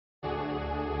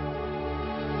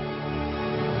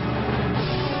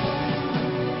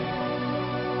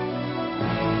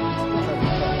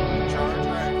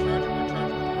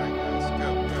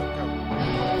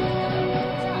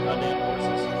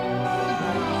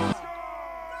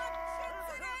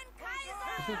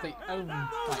as they own like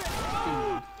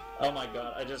food. Oh my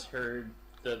god, I just heard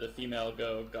the female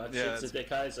go, God shits a dick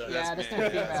Kaiser. Yeah, there's no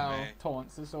female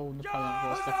taunts, it's all Napoleon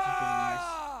War stuff, which is really nice.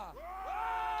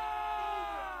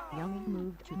 Yummy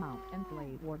moved to mount and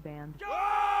play warband.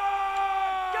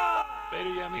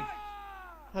 Later, Yummy.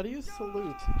 How do you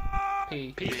salute?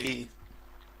 P. P.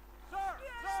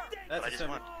 That's a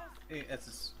sim.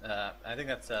 I think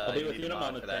that's I'll be with you in a mod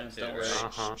moment, for that don't too.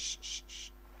 worry.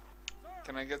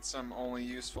 Can I get some only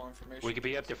useful information? We could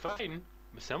be up to fighting,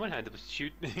 but someone had to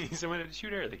shoot. Someone had to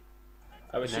shoot early.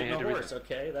 I was shooting a horse,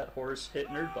 okay? That horse hit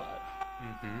Nerdbot.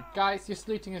 Guys, your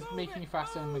saluting is making you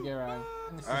faster than Maguro,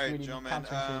 and this is really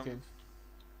counterintuitive.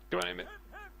 Go on, Emmett.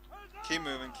 Keep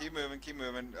moving, keep moving, keep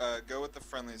moving. Go with the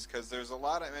friendlies, because there's a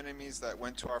lot of enemies that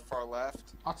went to our far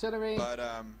left. Artillery. But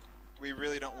we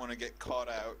really don't want to get caught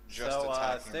out just So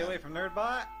attacking stay them. away from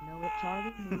Nerdbot. No,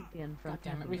 Charlie moved in from God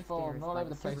damn it, we form all over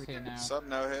the place here now. Sub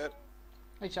no hit,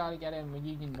 Hey Charlie, get in, we're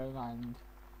Union Rhode Island.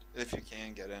 if you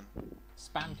can get in.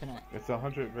 Spam connect. It's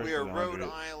 100 versus We are 100.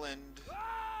 Rhode Island.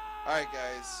 Alright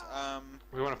guys,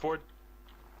 We want to forward?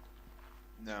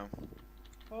 no.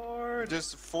 Forward.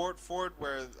 Just forward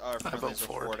where our friendlies are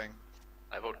fording.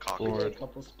 I vote cock. There's a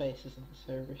couple spaces in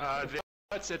the server.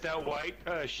 That's at that white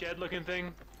shed-looking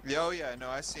thing. Yeah, oh yeah, no,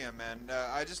 I see him, man.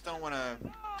 I just don't want to...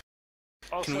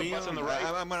 Also, what's on the right?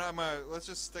 I'm gonna, let's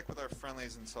just stick with our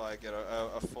friendlies until I get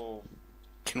a full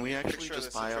Can we actually picture of the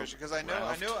just buy a situation. Because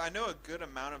I know a good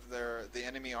amount of the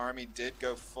enemy army did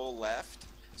go full left.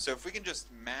 So if we can just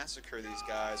massacre these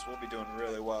guys, we'll be doing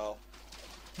really well.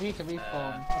 We need to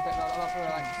reform. I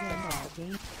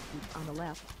bet on the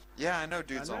left. Yeah, I know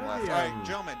dudes on the left. Alright,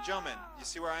 gentlemen, you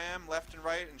see where I am? Left and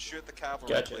right, and shoot at the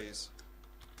cavalry, please.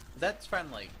 That's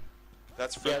friendly.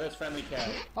 That's friendly. Yeah, that's friendly cat.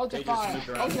 Hold your fire!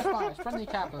 Hold your fire! Friendly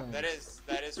cavalry. That is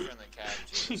friendly cat.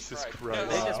 Jesus Christ. No,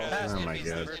 They just passed Oh my enemies,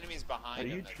 God. there's enemies behind Are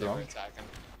him you that they were drunk? attacking.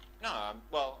 No,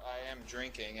 well, I am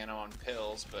drinking and I'm on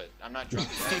pills, but I'm not drunk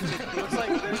yet. Looks like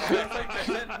there's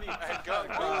enemies.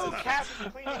 Go Cap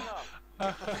is cleaning up.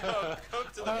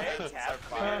 to the pants. Cap,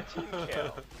 clear team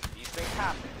kill. These things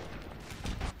happen.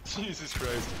 Jesus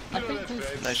Christ. I think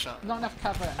there's Nice shot. not enough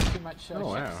cover and too much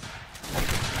Oh wow.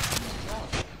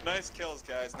 Nice kills,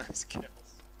 guys. Nice kills.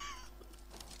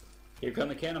 Here come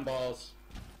the cannonballs.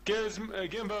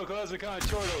 Gimbo, Klazakon,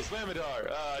 Chortles,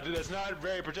 Lamadar. That's not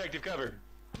very protective cover.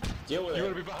 Deal with You it.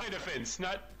 want to be behind a fence,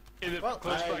 not in the Well,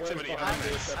 close I was proximity. behind I'm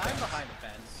this. behind the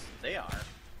fence. They are.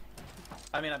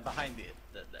 I mean, I'm behind the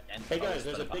end. Hey guys,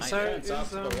 there's a big fence off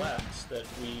to the left that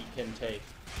we can take.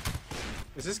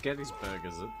 Is this Gettysburg,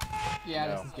 is it? Yeah,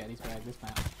 No. this is Gettysburg, this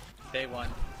map. Day one.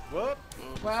 Whoop.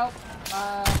 Well,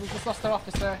 we just lost our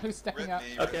officer. Who's stepping up?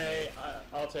 Okay,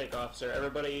 I'll take officer.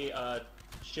 Everybody,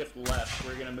 shift left.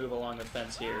 We're gonna move along the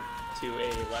fence here to a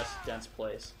less dense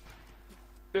place.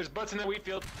 There's butts in that wheat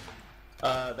field.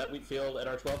 That wheat field at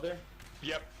R12 there?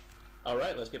 Yep.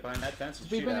 Alright, let's get behind that fence and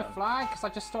Did we shoot bring at a 'em. flag? Because I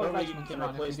just saw a Or we regiment can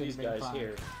around if we replace did these bring a guys flag.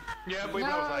 Yeah, here. we know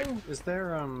like. Is there is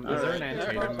there Alright, an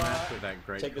anti-atom map with that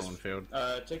great Take this, cornfield?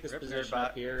 take this Rip position Nerdbot.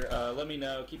 up here. Let me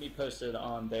know. Keep me posted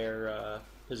on their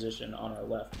position on our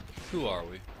left. Who are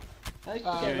we? Rhode Rhode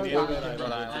Island.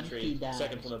 Island infantry,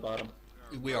 second from the bottom.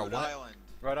 We are Rhode what? Island.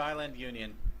 Rhode Island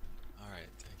Union. Alright,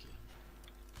 thank you.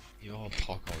 You all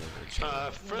talk all over each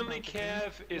other. Friendly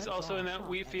Cav is also in that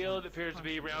wheat field. Appears to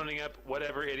be rounding up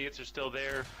whatever idiots are still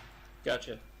there.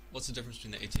 Gotcha. What's the difference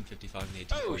between the 1855 and the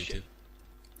 1842?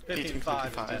 15-5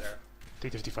 is better.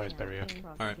 355 is better, yeah.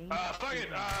 Alright. Fuck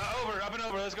it! Up and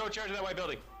over. Let's go charge that white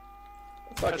building.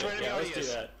 Fuck That's it. right, Yeah, let's do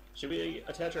yes. that. Should we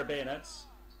attach our bayonets?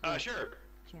 Sure.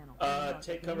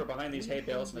 Take cover behind these hay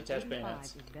bales and attach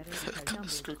bayonets.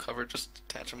 Screw cover, just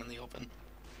attach them in the open.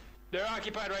 They're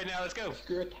occupied right now. Let's go.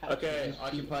 Okay,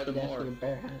 occupy them more.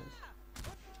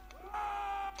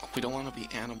 We don't want to be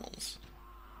animals.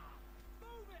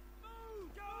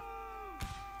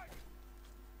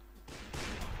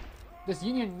 This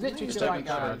Union literally to Just your taking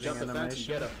right, cover. guys. Jump the fence and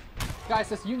get them. Guys,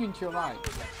 this Union to your right.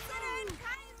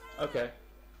 Okay.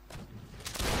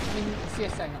 I mean,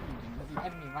 CSA, not Union. There's the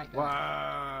enemy right there.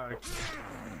 Wow.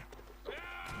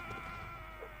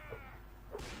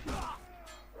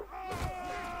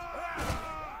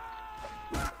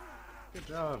 Good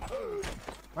job. Wow,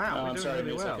 Oh, we're I'm doing sorry,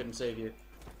 really Moose, I well. couldn't save you.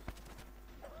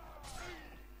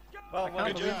 Well, I when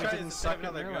can't we believe we try didn't to suck stab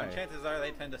another it gun, melee. chances are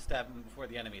they tend to stab him before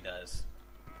the enemy does.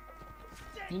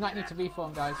 You might need to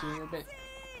reform, guys. You're a bit.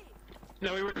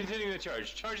 No, we were continuing the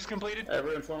charge. Charge is completed.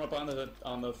 Everyone form up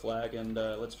on the flag and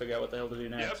let's figure out what the hell to do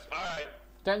next. Yep. All right.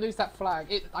 Don't lose that flag.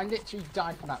 I literally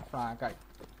died for that flag.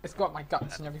 It's got my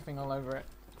guts and everything all over it.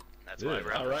 That's why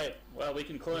we're All right. Well, we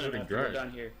can clone it Really after we're great.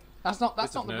 done here. That's not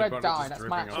the red dye. That's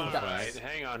my actual Alright, guts.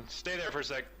 hang on. Stay there for a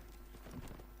sec.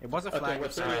 It was a flag.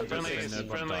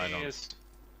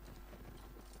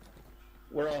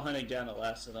 We're all hunting down the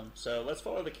last of them, so let's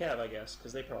follow the cab, I guess,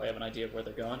 because they probably have an idea of where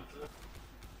they're going.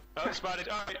 Oh, spotted.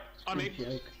 Alright, on me.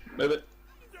 Move it.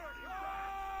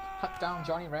 Hunt down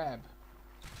Johnny Reb.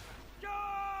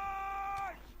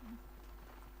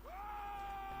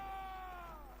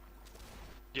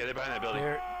 Yeah, they're behind that building.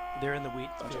 They're in the wheat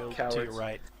field to your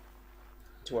right.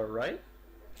 To our right?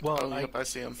 Well, yep, I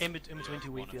see him. In between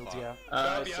two wheat fields, yeah.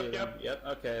 I see him. Yep,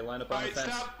 okay, line up on the fence.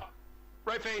 Alright, stop!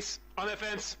 Right face, on that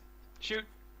fence. Shoot.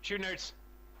 Shoot, nerds.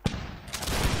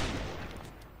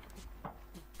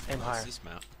 Aim higher. What's this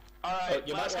map? Alright,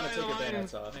 you might want to take your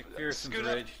bayonets off. McPherson's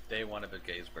Ridge, day 1 of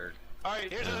Gettysburg.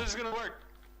 Alright, here's how this is gonna work.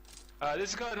 This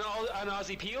is called an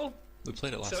Aussie peel. We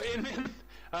played it last So, time. Inman,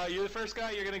 you're the first guy,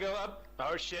 you're gonna go up.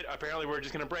 Oh shit, apparently we're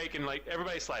just gonna break and, like,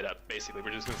 everybody slide up, basically.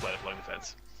 We're just gonna slide up along the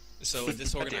fence. So, in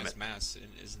disorganized mass,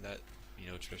 isn't that,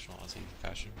 traditional Aussie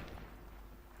fashion?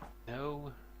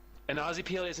 No. An Aussie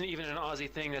peel isn't even an Aussie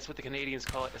thing, that's what the Canadians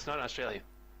call it. It's not in Australia.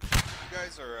 You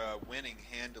guys are winning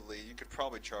handily. You could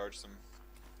probably charge them.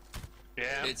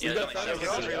 Yeah, It's there's like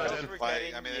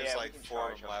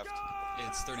 4 of them left.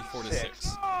 It's 34 to 6.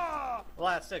 The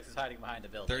last 6 is hiding behind the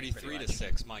building. 33 to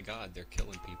 6. My God, they're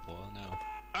killing people. Oh no.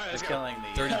 They're killing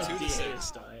the 32 to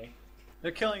 6.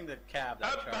 They're killing the cab.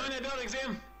 Up behind that building,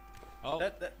 Sam. Oh,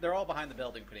 they're all behind the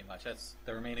building pretty much. That's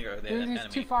the remaining are the Dude, enemy.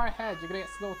 he's too far ahead. You're gonna get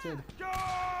slaughtered.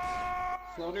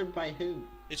 Slaughtered by who?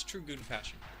 It's true good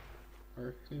passion.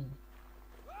 Or who?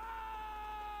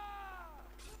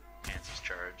 Answers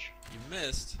charge. You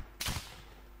missed.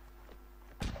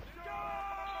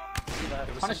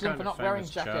 Punish them for not wearing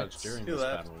jackets. During Two this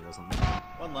left. battle, wasn't there?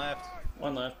 One left.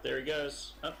 One left. There he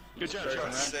goes. Oh, Good job, charging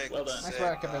Charles. around. Well done. Nice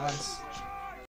work, everyone.